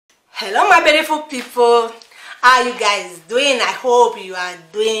Hello my beautiful people, how are you guys doing? I hope you are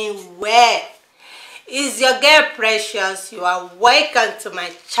doing well. It's your girl Precious. You are welcome to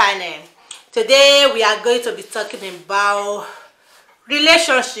my channel. Today we are going to be talking about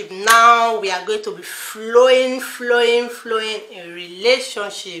relationship. Now we are going to be flowing in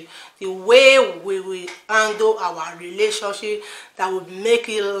relationship, the way we will handle our relationship that will make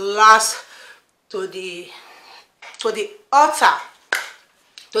it last to the altar.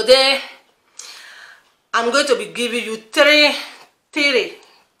 Today I'm going to be giving you three things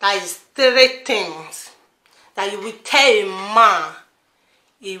that you will tell a man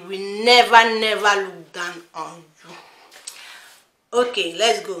he will never look down on you. Okay,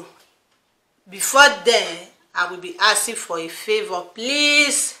 let's go. Before then, I will be asking for a favor.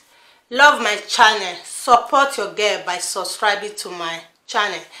 Please love my channel, support your girl by subscribing to my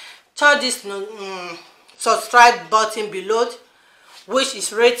channel. Touch this subscribe button below, which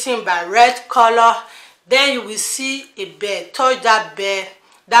is written by red color. Then you will see a bell. Touch that bell.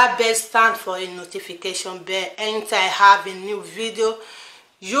 That bell stands for a notification bell. Anytime I have a new video,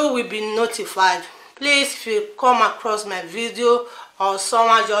 you will be notified. Please, if you come across my video or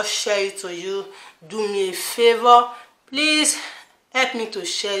someone just share it to you, do me a favor. Please help me to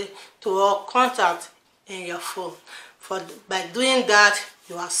share it to all contacts in your phone. By doing that,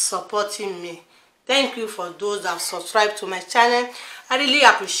 you are supporting me. Thank you for those that have subscribed to my channel. I really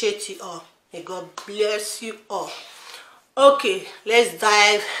appreciate you all. May God bless you all. Okay, let's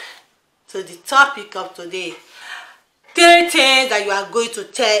dive to the topic of today. 3 things that you are going to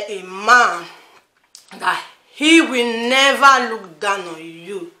tell a man that he will never look down on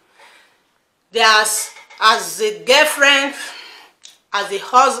you. There's, as a girlfriend, as a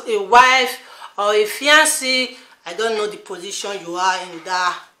husband, a wife, or a fiancé, I don't know the position you are in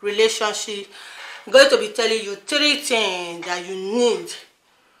that relationship. I'm going to be telling you 3 things that you need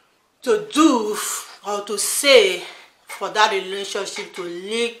to do or to say for that relationship to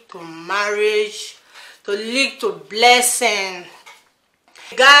lead to marriage, to lead to blessing.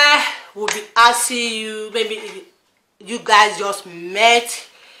 The guy will be asking you, maybe you guys just met,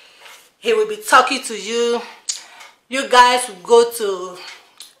 he will be talking to you. You guys will go to,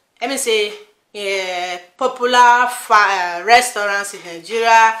 let me say, popular restaurants in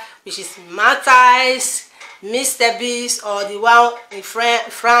Nigeria, which is Matais, Mr. Beast, or the one in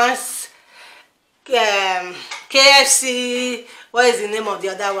France, KFC. What is the name of the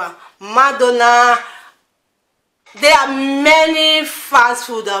other one? Madonna. There are many fast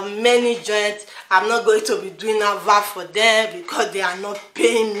food and many joints. I'm not going to be doing a VAT for them because they are not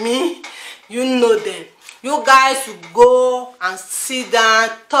paying me. You know them. You guys will go and sit down,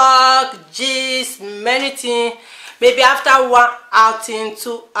 talk, gist, many things. Maybe after 1 outing,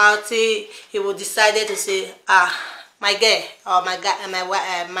 2 outing, he will decide to say, my girl, or my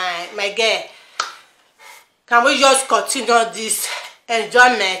girl, can we just continue this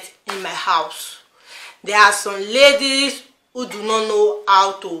enjoyment in my house? There are some ladies who do not know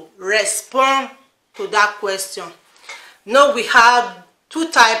how to respond to that question. No, we have 2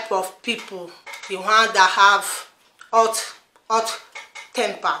 types of people. The one that have hot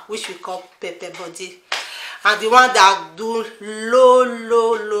temper, which we call pepper body, and the one that do low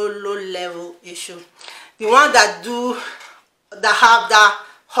level issue. The one that have that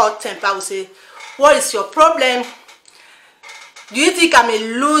hot temper will say, what is your problem? Do you think I'm a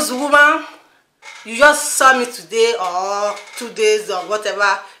loose woman? You just saw me today or 2 days or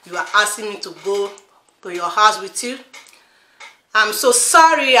whatever, you are asking me to go to your house with you. I'm so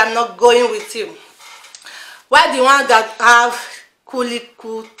sorry, I'm not going with you. While the one that have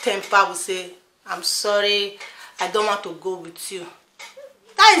cool temper will say, I'm sorry, I don't want to go with you.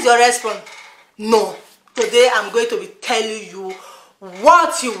 That is your response. No. Today I'm going to be telling you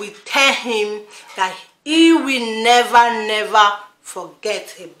what you will tell him that he will never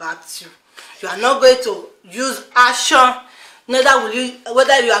forget about you. You are not going to use action, neither will you,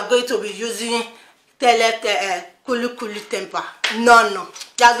 whether you are going to be using cool temper. No.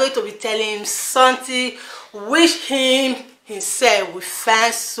 You are going to be telling him something which him himself will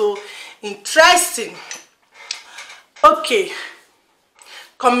find so interesting. Okay,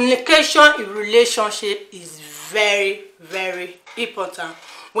 communication in relationship is very important.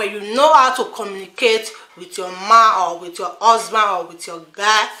 When you know how to communicate with your man or with your husband or with your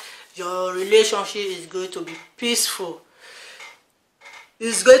guy, your relationship is going to be peaceful.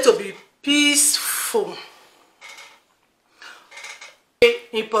 It's going to be peaceful. Very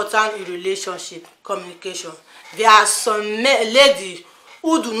important in relationship, communication. There are some ladies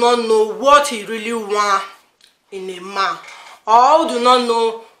who do not know what he really wants in a man, or who do not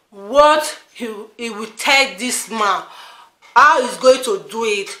know what he will take this man, how he's going to do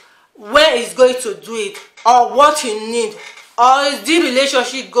it, when he's going to do it, or what he need, or is the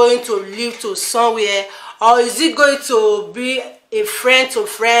relationship going to lead to somewhere, or is it going to be a friend to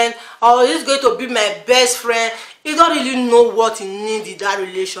friend, or is it going to be my best friend? He don't really know what he needs in that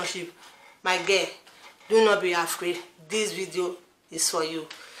relationship. My girl, do not be afraid. This video is for you.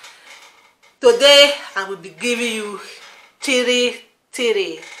 Today I will be giving you three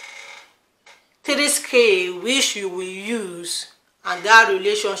skills which you will use, and that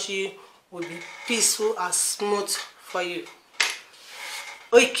relationship will be peaceful and smooth for you.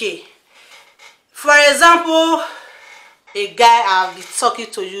 Okay, for example, a guy I've been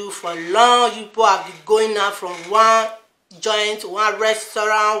talking to you for long. You people have been going out from one joint, one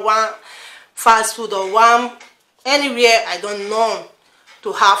restaurant, one fast food, or one anywhere, I don't know,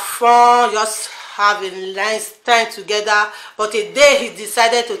 to have fun, just have a nice time together. But a day he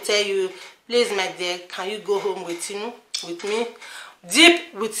decided to tell you, please my dear, can you go home with me?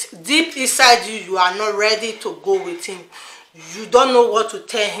 Deep inside you, you are not ready to go with him. You don't know what to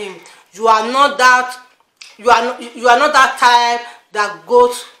tell him. You are not that type that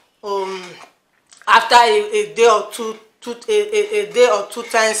goes after a day or two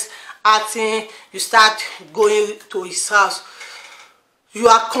times acting, you start going to his house. You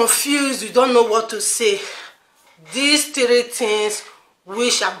are confused, you don't know what to say. These three things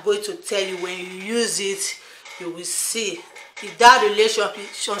which I'm going to tell you, when you use it, you will see if that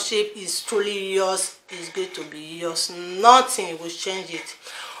relationship is truly yours. It's going to be yours. Nothing will change it.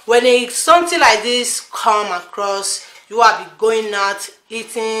 When something like this come across, you will be going out,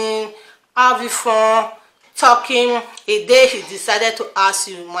 eating, having fun, talking. A day he decided to ask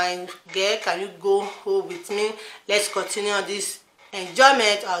you, my girl, can you go home with me? Let's continue on this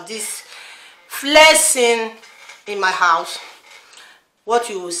enjoyment or this flexing in my house. What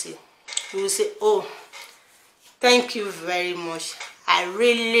you will say? You will say, oh, thank you very much. I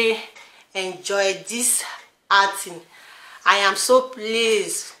really enjoyed this outing. I am so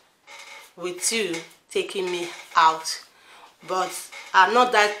pleased with you taking me out. But I'm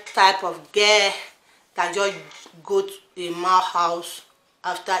not that type of girl that just go to a mall house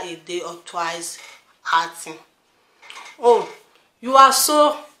after a day or twice outing. Oh, you are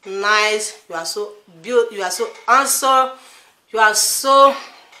so nice, you are so beautiful, you are so handsome, you are so,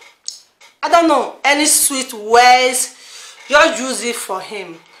 I don't know, any sweet words, just use it for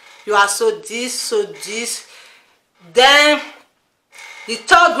him. You are so this, so this. Then the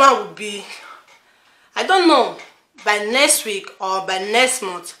third one would be, I don't know, by next week or by next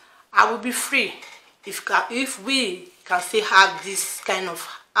month, I will be free. If we can still have this kind of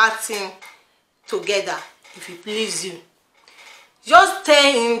acting together, if it pleases you. Just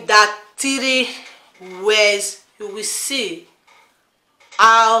tell him that 3 words, you will see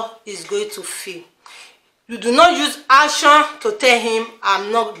how he's going to feel. You do not use action to tell him,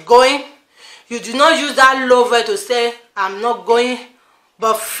 I'm not going. You do not use that low voice to say, I'm not going.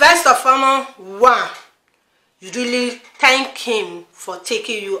 But first of all, one, you really thank him for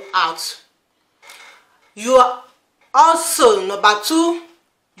taking you out. You are also, number 2,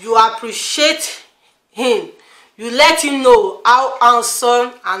 you appreciate him. You let him know how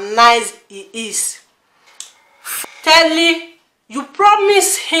handsome and nice he is. Thirdly, you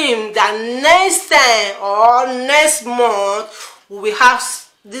promise him that next time or next month we will have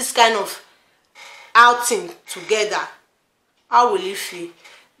this kind of outing together. How will he feel?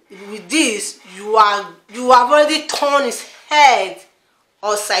 With this, you have already turned his head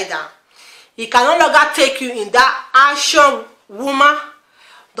upside down. He can no longer take you in that action woman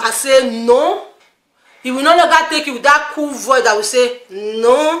that say no. He will no longer take you with that cool voice that will say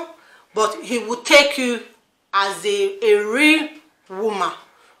no, but he will take you as a real woman.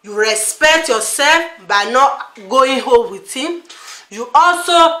 You respect yourself by not going home with him. You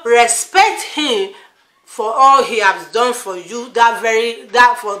also respect him for all he has done for you,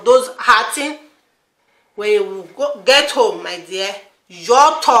 that for those hurting. When you get home, my dear,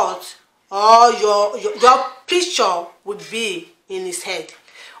 your thought or your picture will be in his head.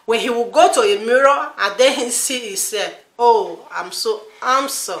 When he will go to a mirror and then he see himself, oh, I'm so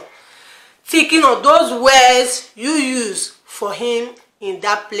handsome. Thinking of those words you use for him in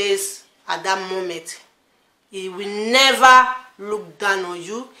that place at that moment. He will never look down on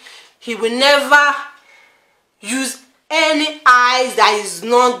you. He will never use any eyes that is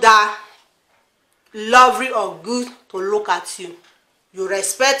not that lovely or good to look at you. You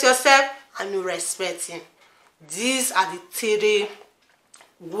respect yourself and you respect him. These are the 3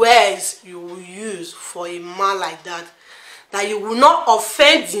 words you will use for a man like that. That you will not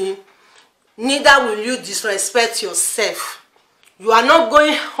offend him, neither will you disrespect yourself. You are not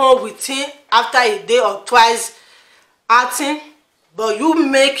going home with him after a day or twice acting. but you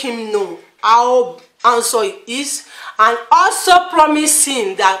make him know how handsome he is, and also promise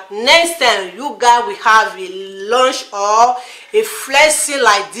him that next time you guys will have a lunch or a flexing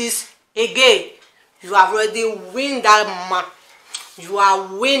like this again, you have already win that man. You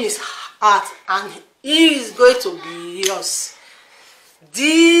are win his heart, and he is going to be yours.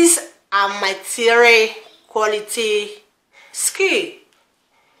 These are my 3 quality skill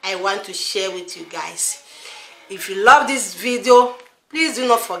I want to share with you guys. If you love this video, please do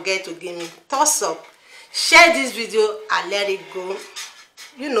not forget to give me thumbs up, share this video and let it go,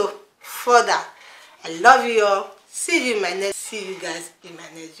 further. I love you all. See you guys in my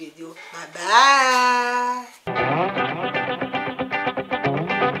next video. Bye bye.